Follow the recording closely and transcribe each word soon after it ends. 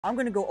I'm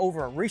going to go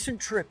over a recent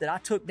trip that I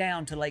took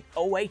down to Lake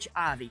O.H.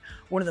 Ivy,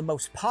 one of the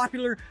most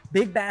popular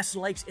big bass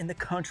lakes in the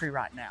country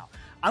right now.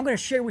 I'm going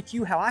to share with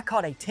you how I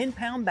caught a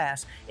 10-pound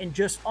bass in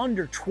just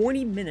under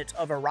 20 minutes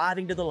of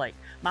arriving to the lake.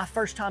 My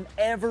first time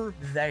ever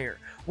there.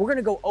 We're going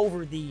to go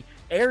over the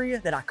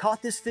area that I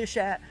caught this fish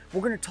at.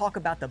 We're going to talk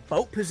about the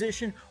boat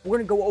position. We're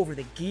going to go over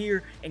the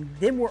gear, and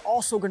then we're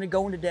also going to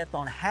go into depth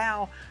on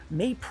how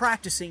me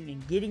practicing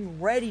and getting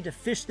ready to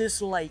fish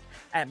this lake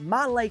at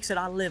my lakes that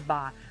I live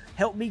by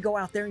help me go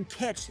out there and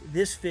catch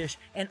this fish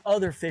and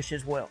other fish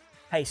as well.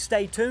 Hey,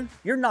 stay tuned.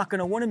 You're not going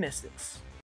to want to miss this.